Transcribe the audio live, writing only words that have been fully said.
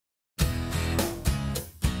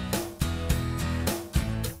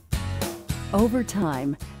Over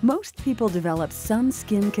time, most people develop some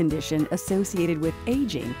skin condition associated with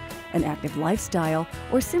aging, an active lifestyle,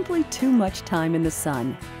 or simply too much time in the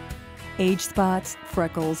sun. Age spots,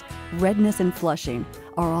 freckles, redness, and flushing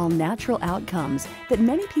are all natural outcomes that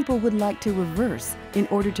many people would like to reverse in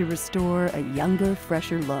order to restore a younger,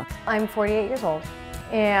 fresher look. I'm 48 years old,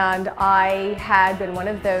 and I had been one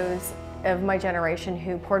of those of my generation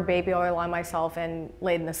who poured baby oil on myself and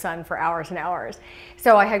laid in the sun for hours and hours.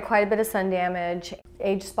 So I had quite a bit of sun damage,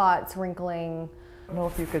 age spots, wrinkling. I don't know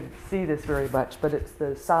if you could see this very much, but it's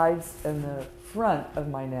the sides and the front of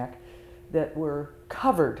my neck that were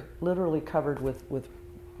covered, literally covered with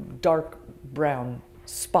dark brown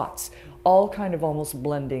spots, all kind of almost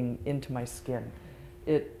blending into my skin.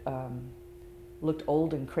 It looked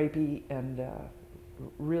old and crepey and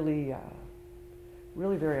really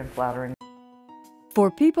very unflattering. For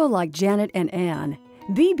people like Janet and Anne,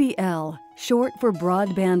 BBL, short for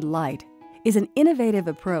broadband light, is an innovative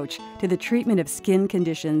approach to the treatment of skin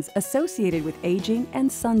conditions associated with aging and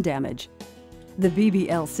sun damage. The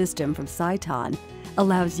BBL system from Sciton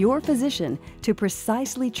allows your physician to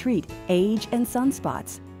precisely treat age and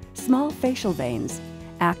sunspots, small facial veins,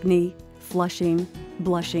 acne, flushing,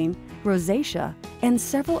 blushing, rosacea, and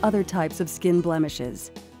several other types of skin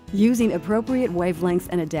blemishes. Using appropriate wavelengths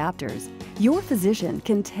and adapters, your physician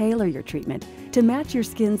can tailor your treatment to match your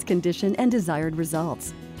skin's condition and desired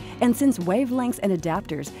results. And since wavelengths and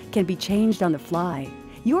adapters can be changed on the fly,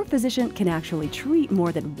 your physician can actually treat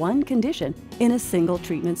more than one condition in a single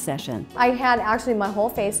treatment session. I had actually my whole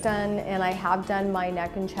face done, and I have done my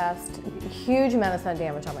neck and chest. Huge amount of sun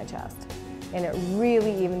damage on my chest. And it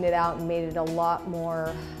really evened it out and made it a lot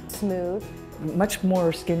more smooth. Much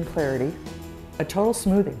more skin clarity, a total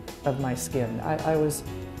smoothing of my skin. I was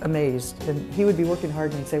amazed, and he would be working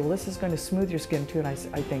hard and he'd say, well, this is going to smooth your skin too, and I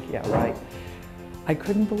think, yeah, right. I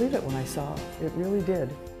couldn't believe it when I saw it. It really did.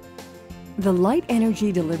 The light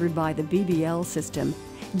energy delivered by the BBL system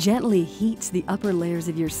gently heats the upper layers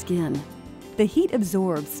of your skin. The heat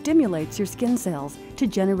absorbed stimulates your skin cells to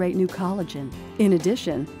generate new collagen. In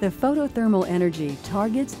addition, the photothermal energy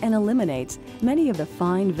targets and eliminates many of the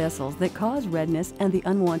fine vessels that cause redness and the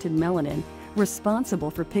unwanted melanin responsible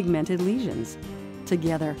for pigmented lesions.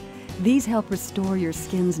 Together, these help restore your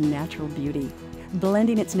skin's natural beauty,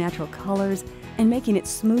 blending its natural colors and making it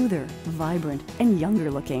smoother, vibrant, and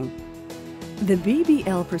younger looking. The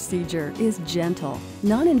BBL procedure is gentle,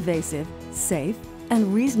 non-invasive, safe,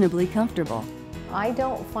 and reasonably comfortable. I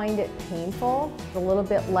don't find it painful. It's a little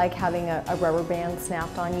bit like having a rubber band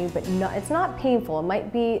snapped on you, but it's not painful. It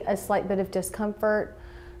might be a slight bit of discomfort,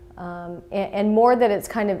 and more that it's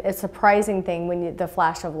kind of a surprising thing when the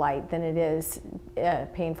flash of light than it is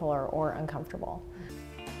painful or uncomfortable.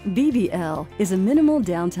 BBL is a minimal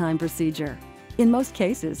downtime procedure. In most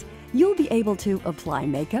cases, you'll be able to apply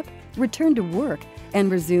makeup, return to work, and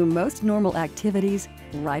resume most normal activities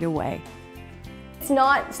right away. It's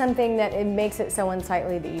not something that it makes it so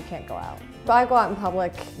unsightly that you can't go out. I go out in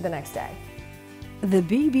public the next day. The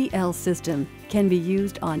BBL system can be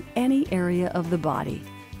used on any area of the body.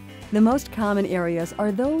 The most common areas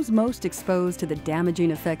are those most exposed to the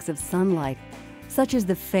damaging effects of sunlight, such as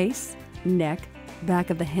the face, neck, back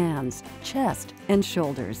of the hands, chest, and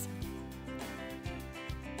shoulders.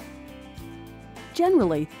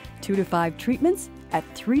 Generally, 2 to 5 treatments at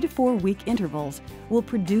 3 to 4 week intervals will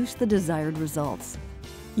produce the desired results.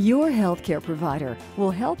 Your healthcare provider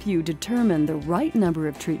will help you determine the right number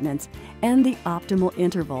of treatments and the optimal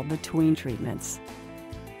interval between treatments.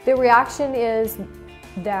 The reaction is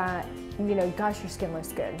that, gosh, your skin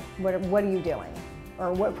looks good. What are you doing?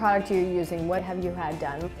 Or what product are you using? What have you had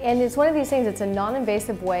done? And it's one of these things, it's a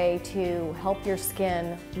non-invasive way to help your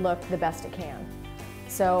skin look the best it can.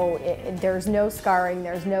 So there's no scarring,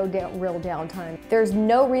 there's no real downtime. There's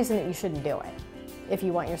no reason that you shouldn't do it if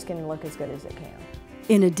you want your skin to look as good as it can.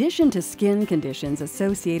 In addition to skin conditions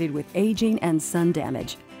associated with aging and sun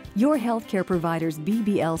damage, your healthcare provider's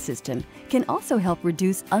BBL system can also help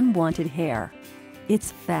reduce unwanted hair.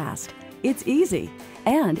 It's fast, it's easy,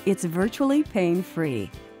 and it's virtually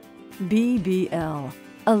pain-free. BBL,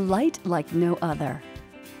 a light like no other.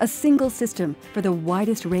 A single system for the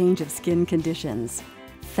widest range of skin conditions.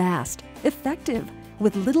 Fast, effective,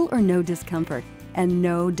 with little or no discomfort and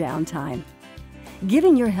no downtime.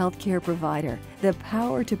 Giving your healthcare provider the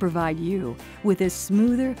power to provide you with a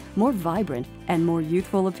smoother, more vibrant, and more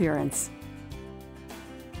youthful appearance.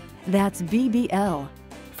 That's BBL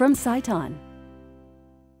from Sciton.